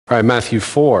All right, Matthew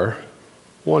 4,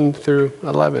 1 through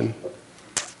 11.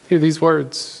 Hear these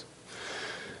words.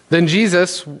 Then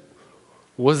Jesus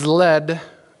was led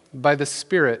by the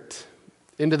Spirit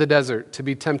into the desert to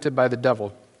be tempted by the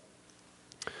devil.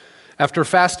 After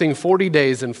fasting 40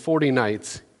 days and 40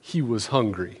 nights, he was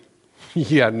hungry.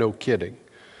 Yeah, no kidding.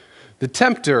 The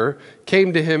tempter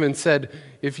came to him and said,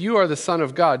 "If you are the Son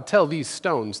of God, tell these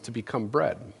stones to become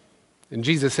bread." And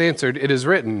Jesus answered, "It is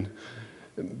written,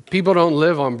 people don't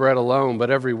live on bread alone,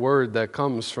 but every word that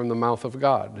comes from the mouth of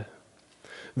God."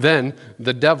 Then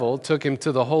the devil took him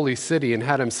to the holy city and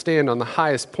had him stand on the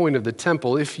highest point of the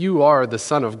temple. "If you are the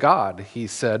Son of God," he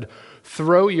said,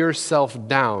 "throw yourself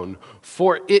down,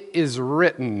 for it is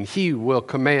written, he will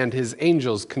command his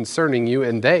angels concerning you,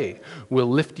 and they will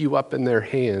lift you up in their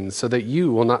hands so that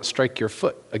you will not strike your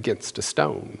foot against a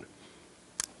stone."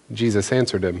 Jesus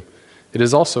answered him, "It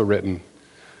is also written,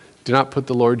 do not put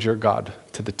the Lord your God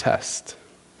to the test."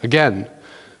 Again,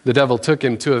 the devil took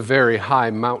him to a very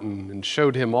high mountain and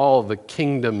showed him all the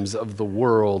kingdoms of the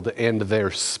world and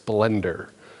their splendor.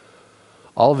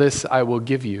 "All this I will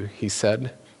give you," he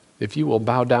said, "if you will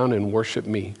bow down and worship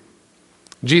me."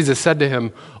 Jesus said to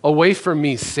him, "Away from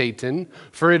me, Satan,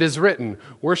 for it is written,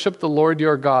 worship the Lord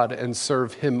your God and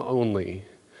serve him only."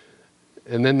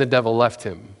 And then the devil left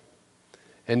him,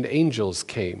 and angels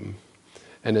came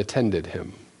and attended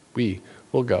him. We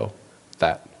will go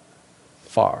that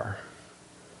far.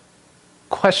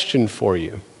 Question for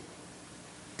you.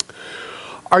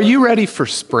 Are you ready for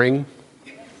spring?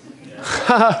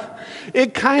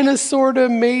 It kind of sort of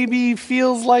maybe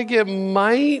feels like it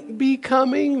might be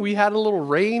coming. We had a little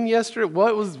rain yesterday.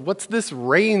 What's this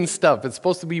rain stuff? It's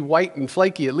supposed to be white and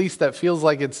flaky. At least that feels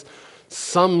like it's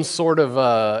some sort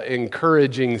of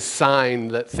encouraging sign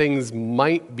that things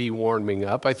might be warming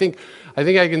up. I think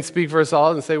I can speak for us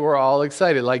all and say we're all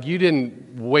excited. Like, you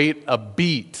didn't wait a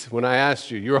beat when I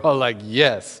asked you. You were all like,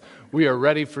 yes, we are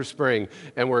ready for spring,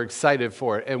 and we're excited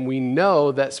for it. And we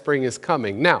know that spring is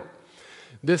coming. Now,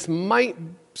 this might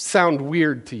sound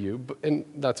weird to you, and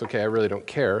that's okay. I really don't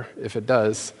care if it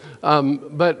does.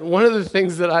 But one of the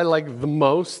things that I like the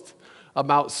most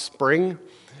about spring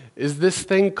is this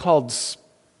thing called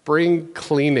spring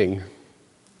cleaning.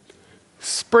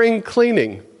 Spring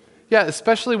cleaning. Yeah,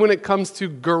 especially when it comes to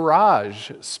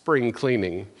garage spring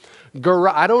cleaning.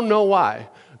 I don't know why,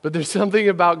 but there's something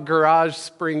about garage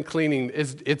spring cleaning.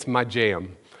 It's my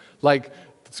jam. Like,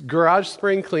 garage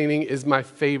spring cleaning is my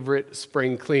favorite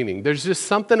spring cleaning. There's just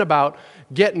something about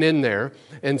getting in there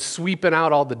and sweeping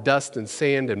out all the dust and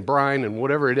sand and brine and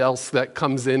whatever else that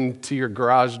comes into your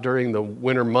garage during the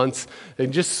winter months,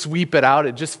 and just sweep it out.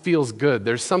 It just feels good.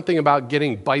 There's something about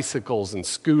getting bicycles and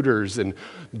scooters and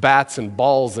bats and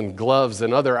balls and gloves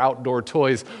and other outdoor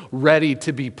toys ready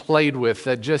to be played with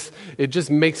that it just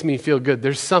makes me feel good.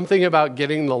 There's something about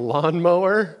getting the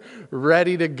lawnmower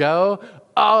ready to go.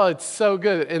 Oh, it's so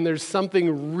good. And there's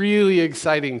something really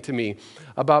exciting to me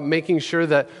about making sure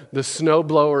that the snow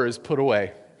blower is put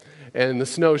away and the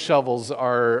snow shovels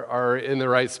are in the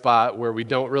right spot where we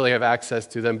don't really have access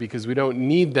to them because we don't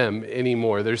need them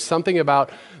anymore. There's something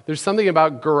about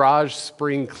garage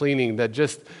spring cleaning that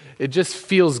it just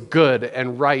feels good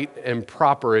and right and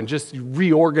proper, and just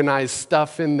reorganize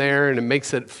stuff in there, and it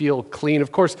makes it feel clean.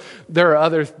 Of course, there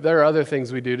are other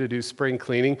things we do to do spring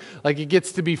cleaning. Like, it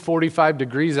gets to be 45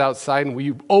 degrees outside, and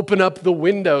we open up the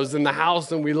windows in the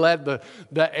house and we let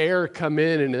the air come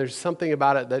in, and there's something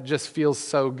about it that just feels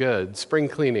so good. Spring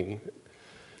cleaning,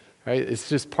 right? It's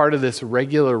just part of this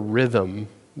regular rhythm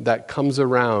that comes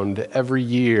around every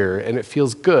year, and it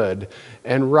feels good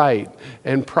and right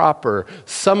and proper.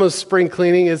 Some of spring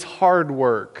cleaning is hard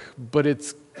work, but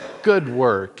it's good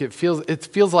work. It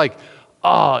feels like,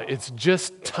 it's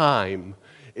just time.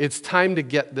 It's time to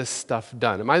get this stuff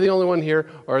done. Am I the only one here,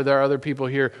 or are there other people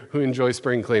here who enjoy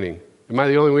spring cleaning? Am I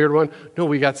the only weird one? No,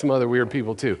 we got some other weird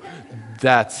people too.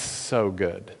 That's so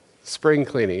good. Spring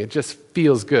cleaning, it just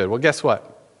feels good. Well, guess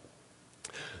what?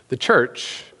 The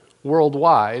church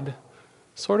worldwide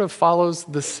sort of follows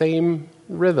the same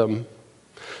rhythm.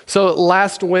 So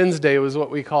last Wednesday was what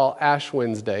we call Ash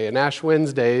Wednesday, and Ash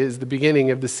Wednesday is the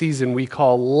beginning of the season we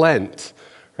call Lent,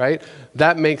 right?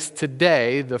 That makes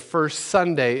today the first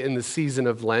Sunday in the season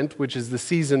of Lent, which is the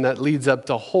season that leads up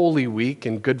to Holy Week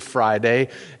and Good Friday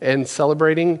and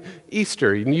celebrating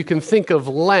Easter. And you can think of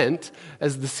Lent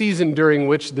as the season during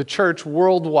which the church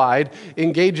worldwide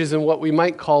engages in what we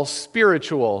might call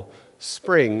spiritual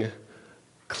spring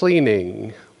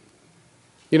cleaning.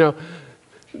 You know,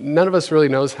 none of us really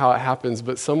knows how it happens,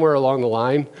 but somewhere along the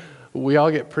line, we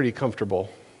all get pretty comfortable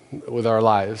with our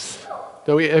lives.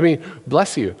 I mean,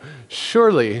 bless you.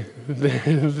 Surely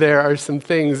there are some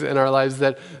things in our lives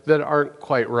that aren't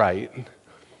quite right.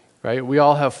 Right? We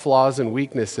all have flaws and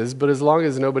weaknesses, but as long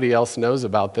as nobody else knows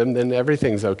about them, then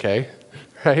everything's okay.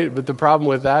 Right? But the problem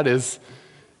with that is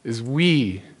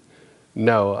we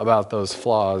know about those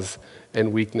flaws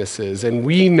and weaknesses, and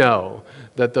we know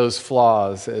that those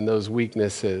flaws and those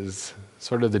weaknesses,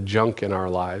 sort of the junk in our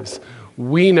lives,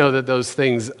 we know that those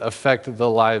things affect the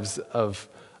lives of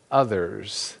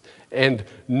others. And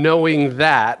knowing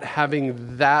that,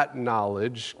 having that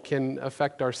knowledge, can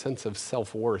affect our sense of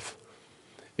self-worth.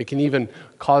 It can even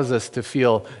cause us to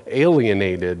feel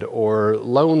alienated or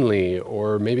lonely,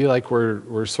 or maybe like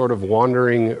we're sort of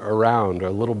wandering around or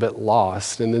a little bit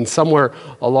lost. And then somewhere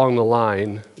along the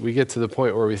line, we get to the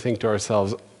point where we think to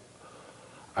ourselves,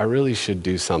 I really should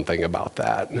do something about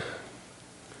that.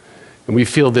 And we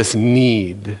feel this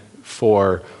need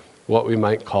for what we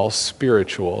might call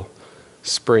spiritual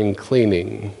spring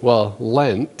cleaning. Well,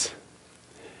 Lent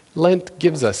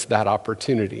gives us that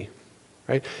opportunity.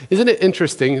 Right? Isn't it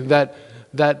interesting that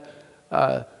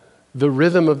the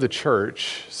rhythm of the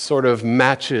church sort of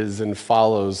matches and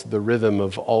follows the rhythm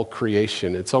of all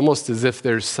creation? It's almost as if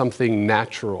there's something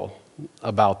natural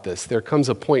about this. There comes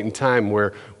a point in time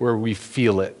where we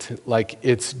feel it, like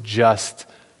it's just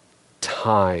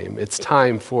time. It's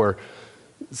time for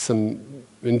some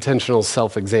intentional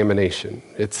self-examination.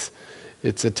 It's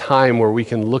a time where we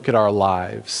can look at our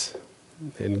lives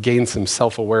and gain some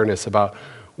self-awareness about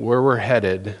where we're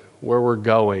headed, where we're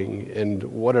going, and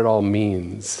what it all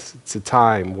means. It's a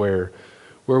time where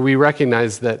we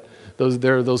recognize that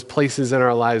there are those places in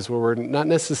our lives where we're not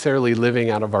necessarily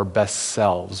living out of our best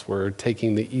selves. We're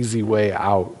taking the easy way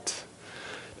out.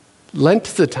 Lent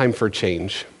is a time for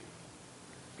change.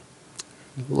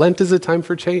 Lent is a time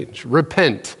for change.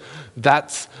 Repent.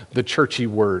 That's the churchy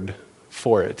word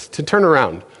for it. To turn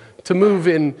around. To move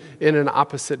in an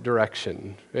opposite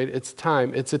direction, right? It's a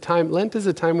time, Lent is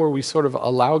a time where we sort of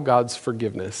allow God's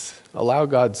forgiveness, allow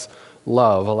God's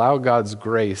love, allow God's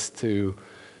grace to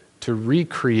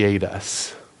recreate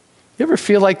us. You ever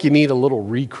feel like you need a little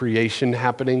recreation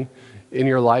happening in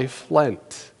your life?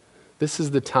 Lent. This is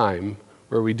the time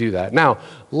where we do that. Now,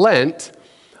 Lent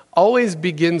always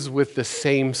begins with the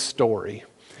same story.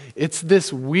 It's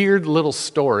this weird little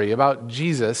story about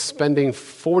Jesus spending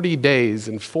 40 days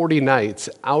and 40 nights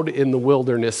out in the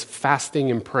wilderness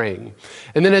fasting and praying.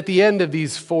 And then at the end of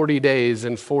these 40 days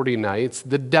and 40 nights,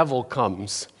 the devil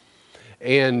comes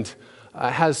and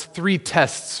has 3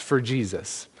 tests for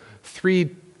Jesus,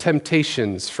 3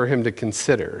 temptations for him to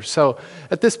consider. So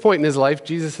at this point in his life,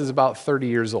 Jesus is about 30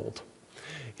 years old.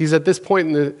 He's at this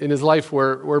point in his life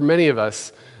where many of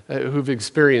us who've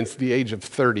experienced the age of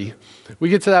 30. We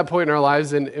get to that point in our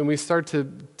lives and we start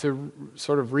to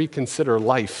sort of reconsider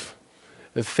life,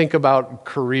 and think about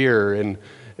career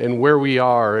and where we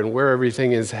are and where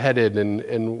everything is headed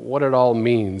and what it all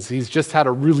means. He's just had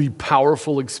a really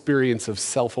powerful experience of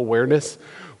self-awareness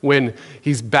when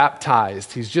he's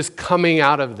baptized. He's just coming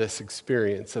out of this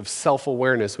experience of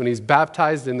self-awareness when he's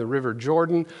baptized in the River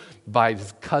Jordan by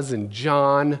his cousin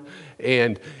John,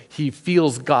 and he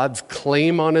feels God's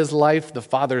claim on his life, the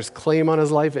Father's claim on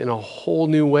his life in a whole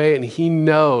new way, and he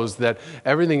knows that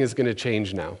everything is going to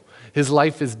change now. His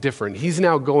life is different. He's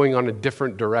now going on a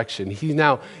different direction. He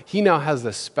now has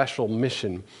a special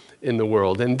mission in the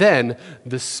world. And then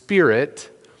the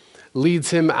Spirit leads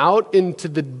him out into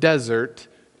the desert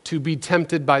to be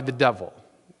tempted by the devil.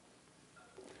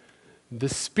 The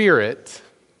Spirit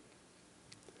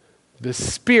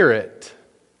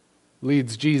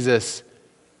leads Jesus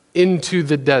into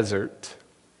the desert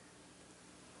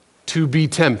to be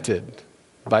tempted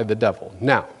by the devil.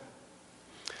 Now,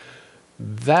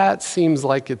 that seems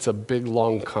like it's a big,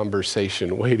 long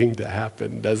conversation waiting to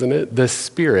happen, doesn't it? The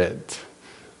Spirit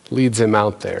leads him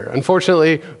out there.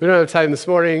 Unfortunately, we don't have time this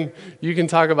morning. You can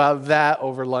talk about that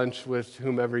over lunch with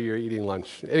whomever you're eating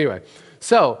lunch. Anyway,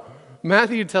 so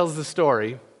Matthew tells the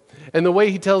story, and the way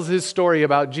he tells his story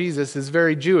about Jesus is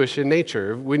very Jewish in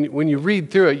nature. When you read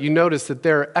through it, you notice that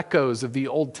there are echoes of the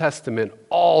Old Testament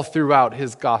all throughout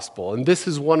his gospel, and this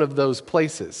is one of those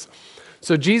places.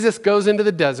 So Jesus goes into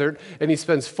the desert and he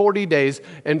spends 40 days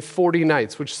and 40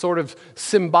 nights, which is sort of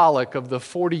symbolic of the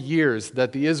 40 years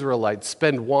that the Israelites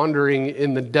spend wandering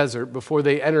in the desert before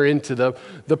they enter into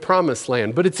the promised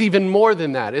land. But it's even more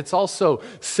than that. It's also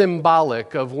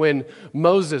symbolic of when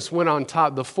Moses went on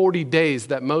top, the 40 days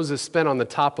that Moses spent on the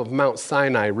top of Mount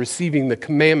Sinai receiving the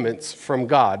commandments from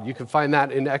God. You can find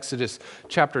that in Exodus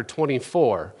chapter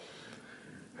 24.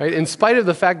 Right? In spite of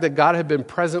the fact that God had been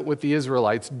present with the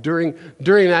Israelites during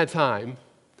that time,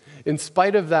 in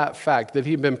spite of that fact that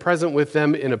he'd been present with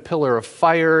them in a pillar of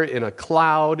fire, in a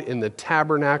cloud, in the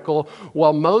tabernacle,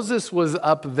 while Moses was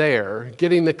up there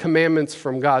getting the commandments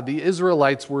from God, the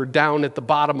Israelites were down at the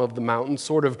bottom of the mountain,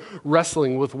 sort of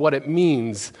wrestling with what it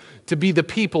means to be the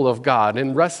people of God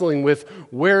and wrestling with,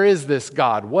 where is this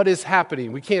God? What is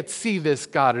happening? We can't see this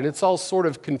God, and it's all sort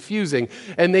of confusing,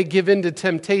 and they give in to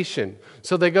temptation.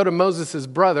 So they go to Moses'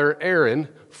 brother, Aaron,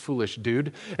 foolish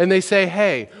dude, and they say,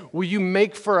 hey, will you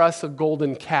make for us a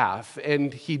golden calf?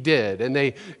 And he did, and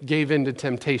they gave in to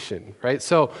temptation, right?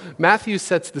 So Matthew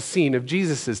sets the scene of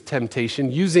Jesus'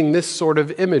 temptation using this sort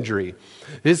of imagery.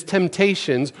 His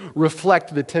temptations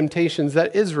reflect the temptations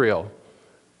that Israel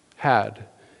had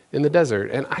in the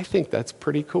desert, and I think that's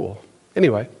pretty cool.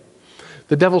 Anyway,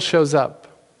 the devil shows up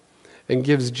and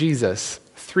gives Jesus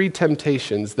 3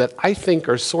 temptations that I think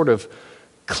are sort of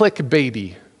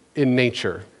clickbaity in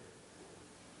nature.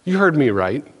 You heard me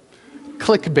right.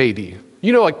 Clickbaity.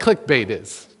 You know what clickbait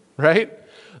is, right?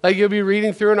 Like you'll be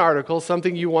reading through an article,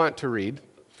 something you want to read,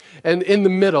 and in the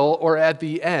middle or at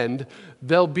the end,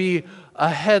 there'll be a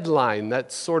headline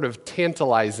that's sort of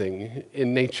tantalizing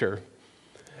in nature.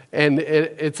 And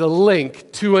it's a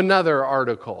link to another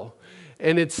article.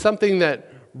 And it's something that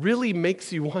really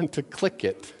makes you want to click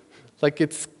it. Like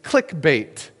it's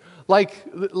clickbait. Like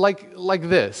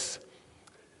this.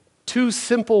 2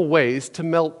 simple ways to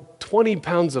melt 20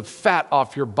 pounds of fat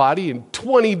off your body in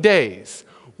 20 days.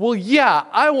 Well, yeah,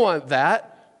 I want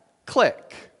that.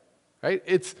 Click. Right?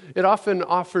 It often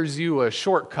offers you a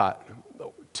shortcut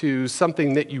to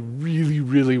something that you really,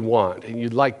 really want and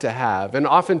you'd like to have. And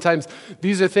oftentimes,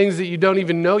 these are things that you don't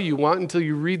even know you want until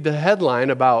you read the headline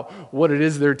about what it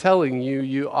is they're telling you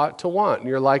you ought to want. And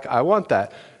you're like, I want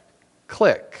that.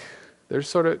 Click. They're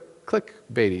sort of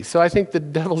clickbaity. So I think the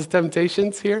devil's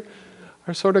temptations here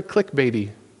are sort of clickbaity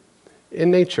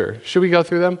in nature. Should we go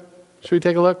through them? Should we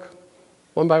take a look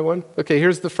one by one? Okay,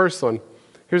 here's the first one.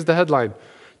 Here's the headline.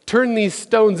 Turn these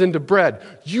stones into bread.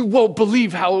 You won't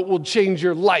believe how it will change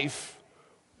your life.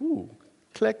 Ooh,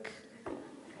 click.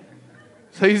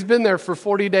 So he's been there for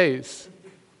 40 days,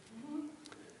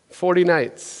 40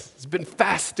 nights. He's been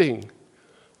fasting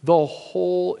the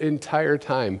whole entire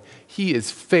time. He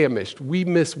is famished. We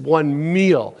miss one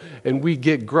meal and we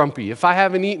get grumpy. If I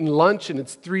haven't eaten lunch and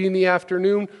it's 3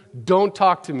 p.m, don't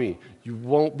talk to me. You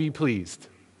won't be pleased.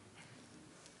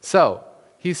 So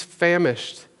he's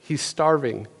famished. He's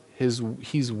starving.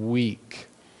 He's weak.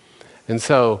 And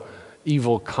so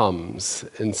evil comes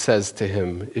and says to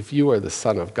him, if you are the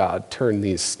Son of God, turn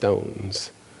these stones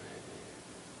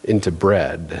into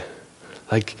bread.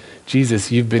 Like,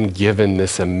 Jesus, you've been given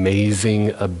this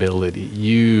amazing ability.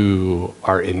 You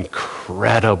are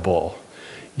incredible.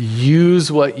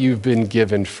 Use what you've been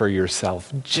given for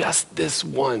yourself just this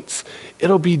once.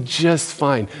 It'll be just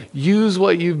fine. Use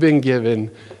what you've been given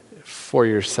for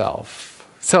yourself.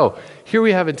 So here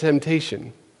we have a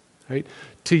temptation, right?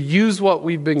 To use what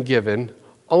we've been given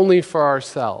only for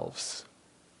ourselves.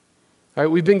 All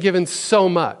right? We've been given so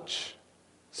much.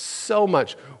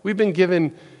 We've been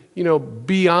given,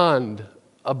 beyond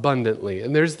abundantly.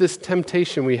 And there's this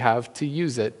temptation we have to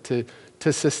use it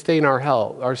to sustain our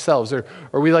health, ourselves. Or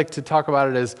we like to talk about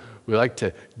it as we like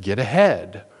to get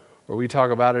ahead. Or we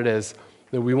talk about it as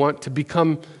that we want to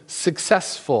become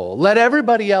successful. Let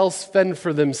everybody else fend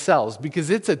for themselves because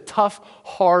it's a tough,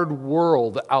 hard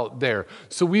world out there.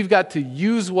 So we've got to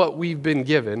use what we've been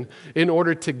given in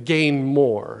order to gain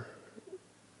more.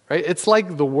 Right? It's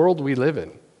like the world we live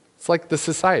in. It's like the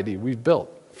society we've built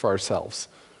for ourselves.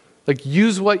 Like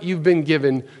use what you've been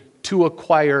given to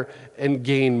acquire and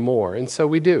gain more. And so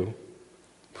we do.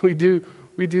 We do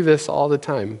this all the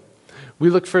time. We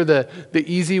look for the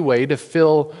easy way to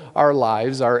fill our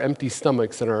lives, our empty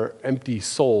stomachs and our empty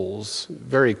souls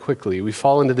very quickly. We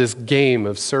fall into this game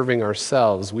of serving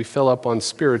ourselves. We fill up on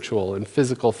spiritual and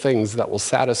physical things that will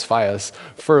satisfy us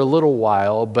for a little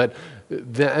while, but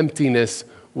the emptiness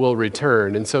will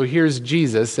return. And so here's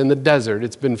Jesus in the desert.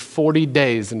 It's been 40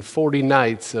 days and 40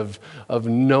 nights of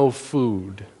no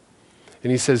food. And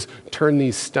he says, turn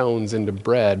these stones into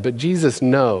bread. But Jesus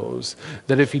knows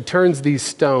that if he turns these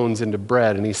stones into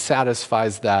bread and he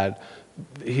satisfies that,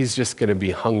 he's just going to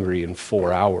be hungry in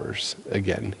 4 hours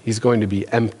again. He's going to be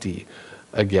empty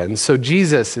again. So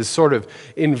Jesus is sort of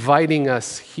inviting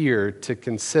us here to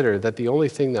consider that the only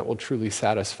thing that will truly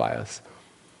satisfy us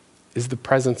is the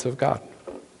presence of God.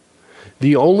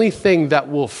 The only thing that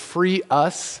will free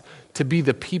us to be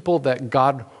the people that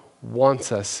God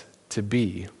wants us to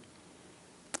be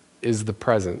is the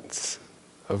presence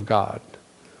of God.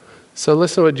 So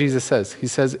listen to what Jesus says. He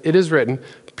says, it is written,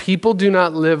 people do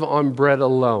not live on bread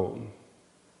alone.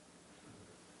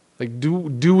 Like,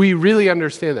 do we really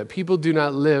understand that people do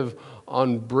not live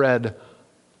on bread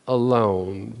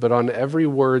alone, but on every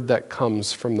word that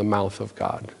comes from the mouth of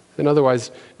God? In other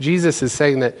words, Jesus is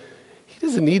saying that he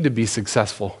doesn't need to be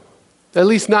successful, at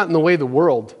least not in the way the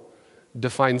world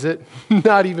defines it,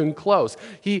 not even close.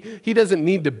 He doesn't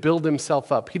need to build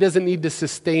himself up. He doesn't need to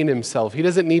sustain himself. He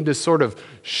doesn't need to sort of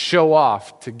show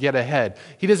off to get ahead.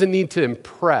 He doesn't need to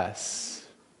impress,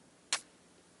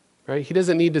 right? He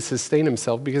doesn't need to sustain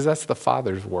himself because that's the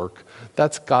Father's work.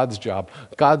 That's God's job.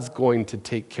 God's going to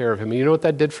take care of him. And you know what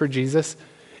that did for Jesus?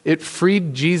 It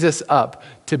freed Jesus up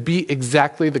to be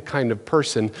exactly the kind of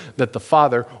person that the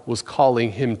Father was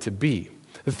calling him to be.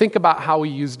 Think about how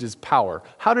he used his power.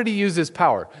 How did he use his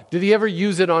power? Did he ever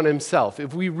use it on himself?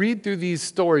 If we read through these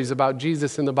stories about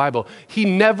Jesus in the Bible, he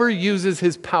never uses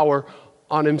his power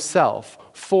on himself,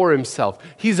 for himself.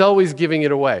 He's always giving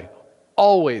it away.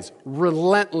 Always,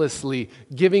 relentlessly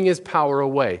giving his power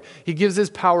away. He gives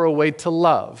his power away to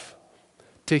love,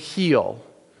 to heal,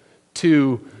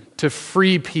 to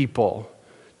free people,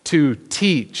 to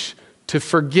teach, to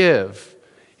forgive.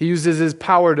 He uses his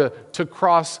power to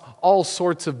cross all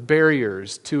sorts of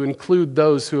barriers, to include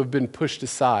those who have been pushed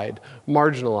aside,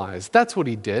 marginalized. That's what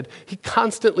he did. He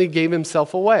constantly gave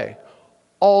himself away,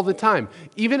 all the time.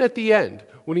 Even at the end,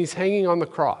 when he's hanging on the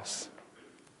cross.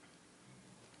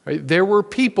 Right? There were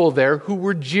people there who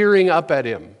were jeering up at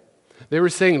him. They were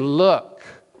saying, look,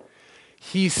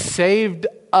 he saved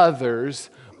others,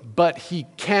 but he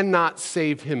cannot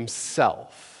save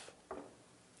himself.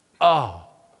 Oh.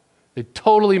 They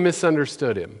totally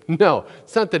misunderstood him. No,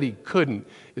 it's not that he couldn't.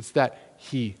 It's that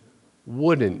he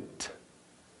wouldn't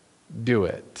do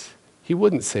it. He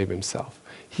wouldn't save himself.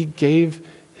 He gave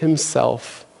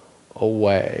himself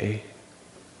away.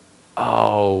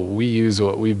 Oh, we use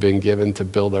what we've been given to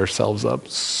build ourselves up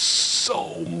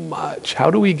so much. How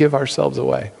do we give ourselves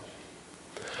away?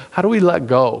 How do we let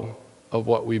go of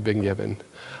what we've been given?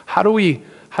 How do we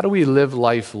live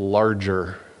life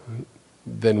larger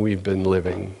than we've been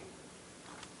living?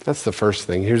 That's the first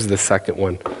thing. Here's the second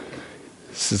one.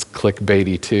 This is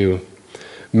clickbaity too.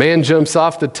 Man jumps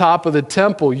off the top of the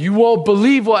temple. You won't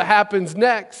believe what happens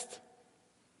next.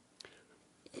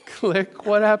 Click,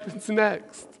 what happens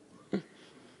next?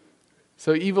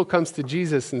 So evil comes to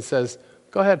Jesus and says,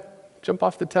 go ahead, jump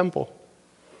off the temple.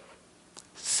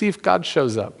 See if God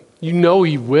shows up. You know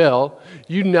he will.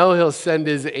 You know he'll send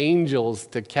his angels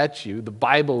to catch you. The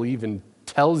Bible even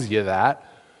tells you that.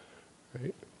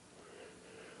 Right?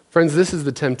 Friends, this is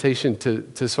the temptation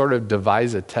to sort of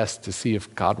devise a test to see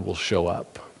if God will show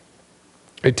up.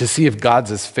 Right? To see if God's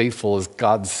as faithful as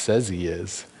God says he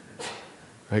is.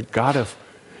 Right? God,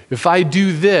 if I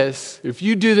do this, if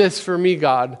you do this for me,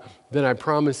 God, then I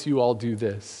promise you I'll do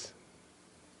this.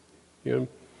 You know,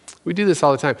 we do this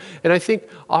all the time. And I think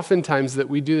oftentimes that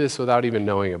we do this without even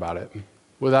knowing about it,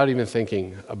 without even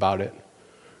thinking about it.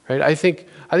 Right? I think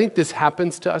this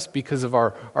happens to us because of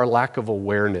our lack of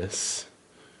awareness.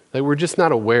 Like we're just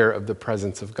not aware of the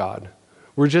presence of God.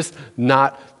 We're just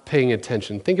not paying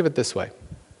attention. Think of it this way.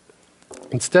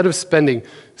 Instead of spending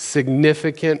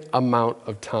significant amount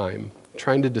of time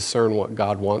trying to discern what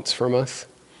God wants from us,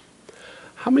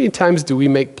 how many times do we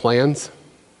make plans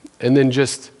and then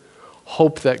just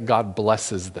hope that God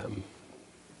blesses them?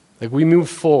 Like we move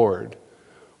forward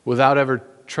without ever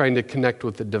trying to connect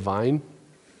with the divine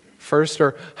first?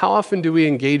 Or how often do we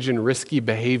engage in risky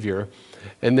behavior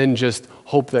and then just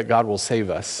hope that God will save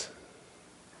us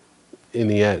in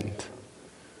the end?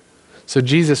 So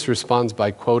Jesus responds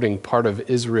by quoting part of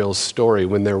Israel's story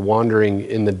when they're wandering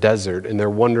in the desert and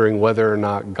they're wondering whether or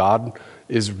not God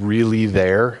is really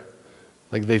there.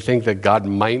 Like they think that God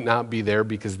might not be there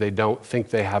because they don't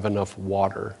think they have enough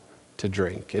water to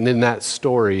drink. And in that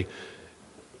story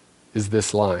is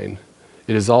this line.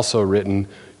 It is also written,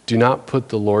 do not put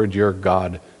the Lord your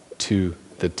God to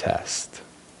the test.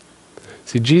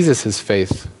 See, Jesus'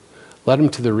 faith led him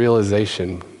to the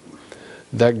realization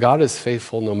that God is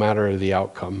faithful no matter the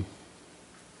outcome.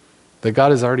 That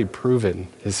God has already proven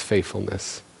his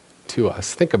faithfulness to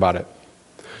us. Think about it.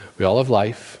 We all have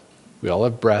life. We all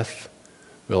have breath.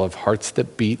 We all have hearts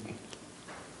that beat.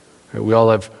 We all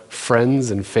have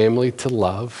friends and family to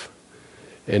love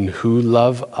and who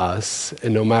love us.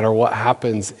 And no matter what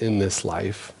happens in this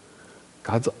life,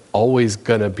 God's always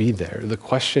going to be there. The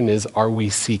question is, are we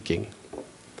seeking?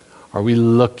 Are we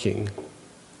looking?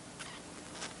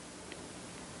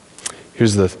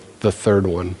 Here's the third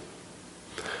one.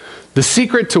 The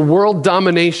secret to world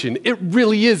domination, it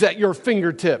really is at your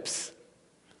fingertips.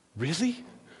 Really?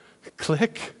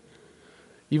 Click.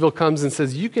 Evil comes and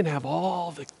says, you can have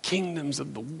all the kingdoms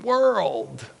of the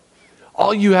world.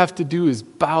 All you have to do is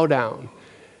bow down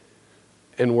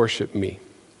and worship me.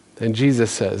 And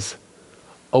Jesus says,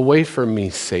 away from me,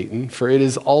 Satan, for it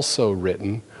is also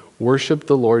written, worship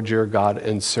the Lord your God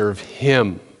and serve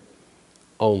him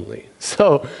only.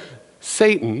 So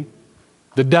Satan,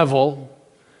 the devil,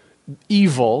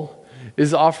 evil,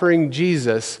 is offering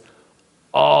Jesus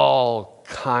all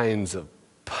kinds of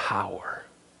power.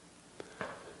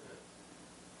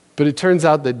 But it turns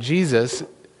out that Jesus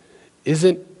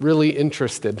isn't really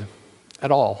interested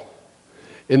at all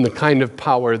in the kind of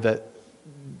power that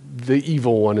the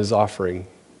evil one is offering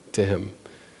to him.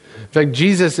 In fact,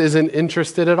 Jesus isn't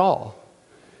interested at all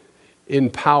in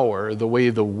power the way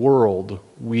the world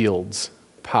wields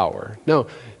power. No,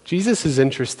 Jesus is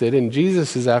interested, and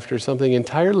Jesus is after something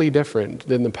entirely different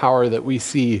than the power that we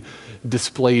see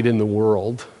displayed in the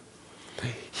world.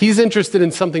 He's interested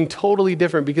in something totally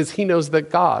different because he knows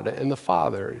that God and the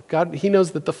Father, he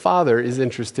knows that the Father is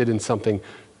interested in something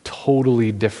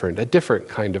totally different, a different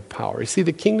kind of power. You see,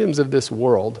 the kingdoms of this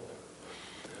world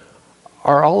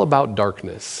are all about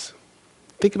darkness.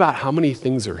 Think about how many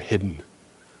things are hidden.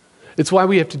 It's why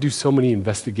we have to do so many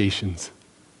investigations,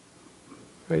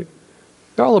 right?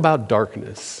 They're all about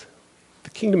darkness.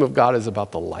 The kingdom of God is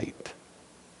about the light.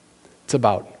 It's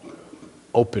about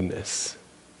openness.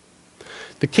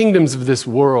 The kingdoms of this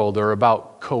world are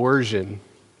about coercion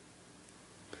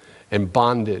and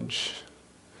bondage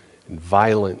and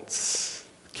violence.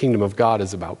 The kingdom of God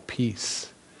is about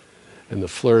peace and the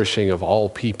flourishing of all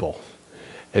people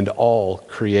and all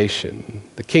creation.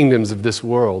 The kingdoms of this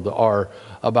world are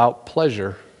about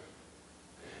pleasure.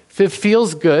 If it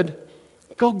feels good,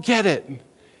 go get it.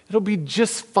 It'll be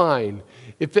just fine.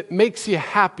 If it makes you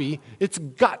happy, it's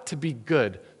got to be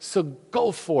good. So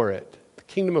go for it. The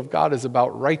kingdom of God is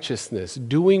about righteousness,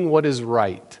 doing what is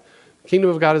right. The kingdom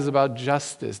of God is about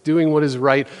justice, doing what is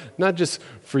right, not just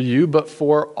for you, but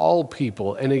for all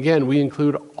people. And again, we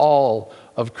include all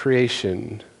of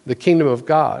creation. The kingdom of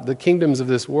God, the kingdoms of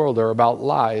this world are about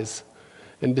lies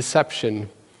and deception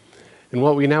and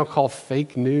what we now call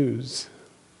fake news.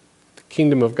 The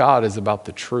kingdom of God is about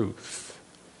the truth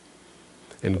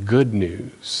and good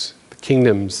news. The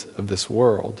kingdoms of this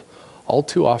world all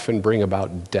too often bring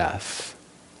about death.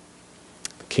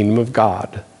 The kingdom of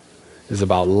God is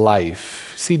about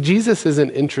life. See, Jesus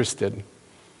isn't interested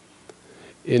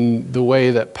in the way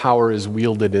that power is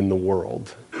wielded in the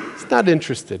world. He's not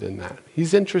interested in that.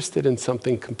 He's interested in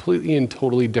something completely and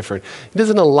totally different. He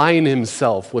doesn't align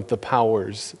himself with the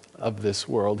powers of this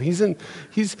world. He's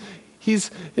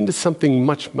into something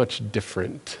much, much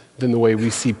different than the way we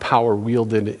see power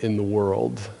wielded in the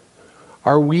world.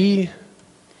 What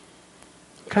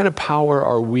kind of power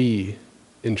are we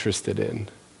interested in?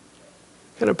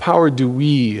 What kind of power do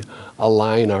we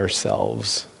align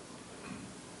ourselves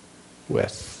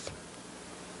with?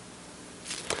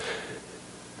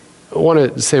 I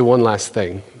want to say one last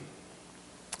thing.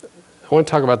 I want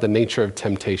to talk about the nature of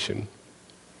temptation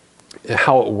and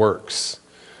how it works.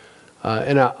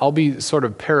 And I'll be sort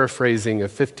of paraphrasing a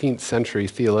 15th century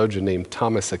theologian named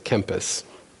Thomas à Kempis.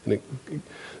 And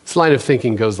this line of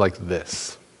thinking goes like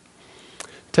this.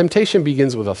 Temptation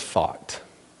begins with a thought,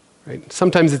 right?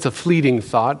 Sometimes it's a fleeting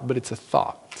thought, but it's a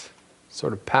thought. It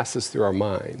sort of passes through our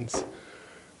minds,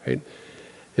 right?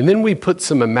 And then we put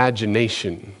some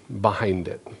imagination behind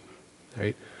it,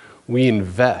 right? We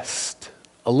invest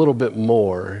a little bit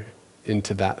more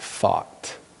into that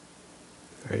thought,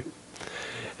 right?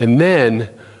 And then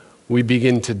we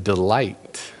begin to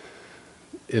delight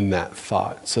in that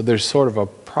thought. So there's sort of a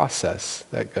process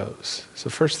that goes. So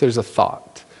first there's a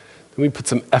thought. Then we put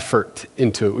some effort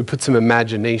into it. We put some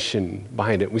imagination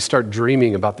behind it. We start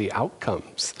dreaming about the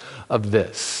outcomes of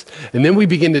this. And then we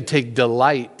begin to take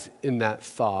delight in that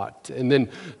thought. And then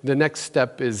the next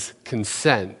step is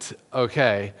consent.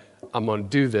 Okay, I'm going to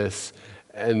do this.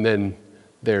 And then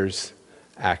there's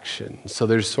action. So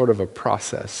there's sort of a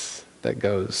process that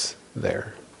goes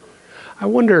there. I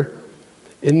wonder,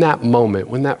 in that moment,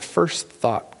 when that first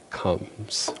thought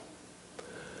comes,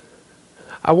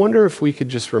 I wonder if we could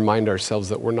just remind ourselves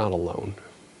that we're not alone,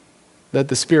 that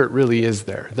the Spirit really is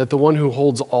there, that the one who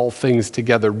holds all things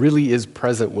together really is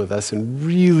present with us and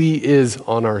really is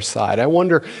on our side. I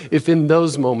wonder if in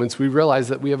those moments we realize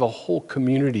that we have a whole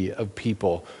community of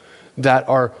people that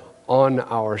are on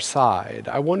our side.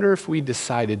 I wonder if we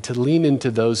decided to lean into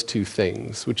those two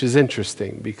things, which is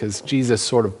interesting because Jesus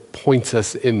sort of points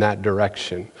us in that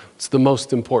direction. It's the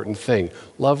most important thing.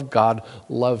 Love God,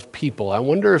 love people. I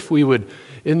wonder if we would,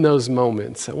 in those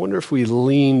moments, I wonder if we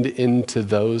leaned into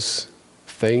those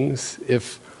things,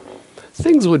 if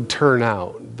things would turn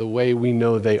out the way we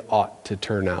know they ought to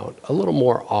turn out a little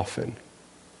more often.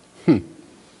 And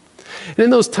in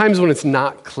those times when it's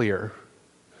not clear,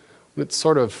 when it's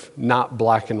sort of not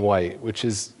black and white, which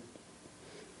is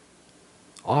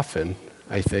often,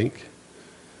 I think,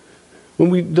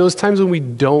 those times when we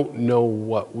don't know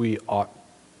what we ought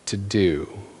to do,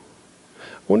 I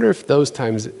wonder if those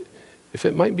times, if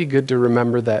it might be good to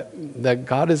remember that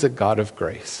God is a God of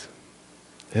grace,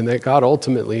 and that God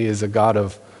ultimately is a God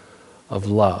of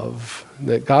love,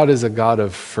 that God is a God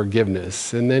of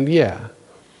forgiveness. And then, yeah,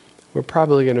 we're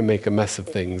probably going to make a mess of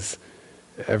things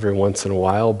every once in a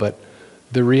while, but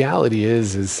the reality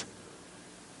is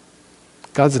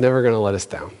God's never going to let us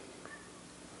down.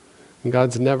 And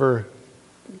God's never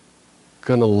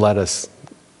going to let us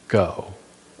go.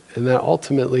 And that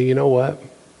ultimately, you know what?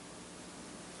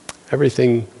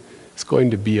 Everything is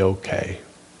going to be okay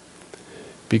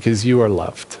because you are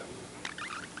loved.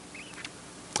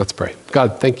 Let's pray.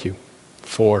 God, thank you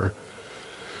for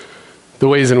the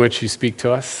ways in which you speak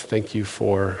to us. Thank you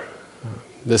for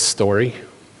this story.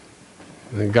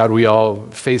 And God, we all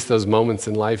face those moments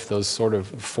in life, those sort of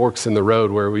forks in the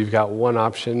road where we've got one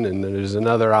option and then there's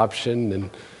another option, and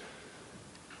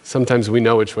sometimes we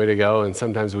know which way to go and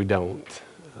sometimes we don't.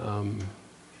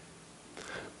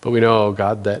 But we know, oh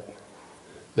God, that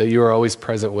you are always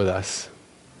present with us.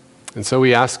 And so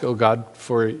we ask, oh God,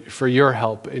 for your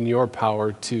help and your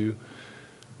power to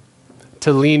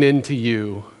lean into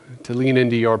you, to lean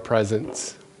into your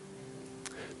presence,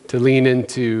 to lean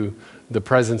into the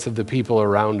presence of the people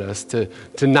around us, to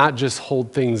not just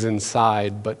hold things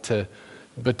inside, but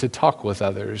to talk with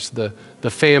others, the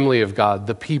family of God,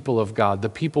 the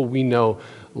people we know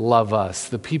love us,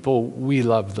 the people we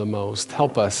love the most.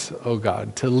 Help us, oh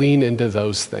God, to lean into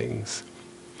those things.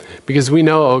 Because we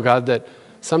know, oh God, that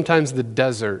sometimes the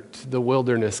desert, the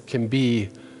wilderness can be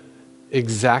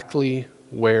exactly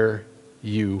where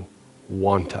you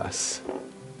want us.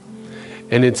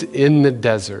 And it's in the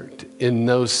desert, in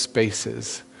those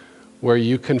spaces, where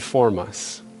you can form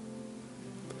us,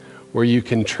 where you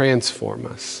can transform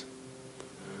us,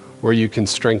 where you can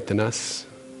strengthen us,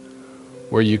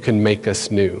 where you can make us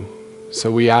new.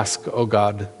 So we ask, oh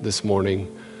God, this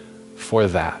morning for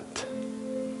that.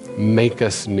 Make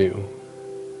us new.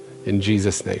 In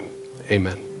Jesus' name,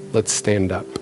 amen. Let's stand up.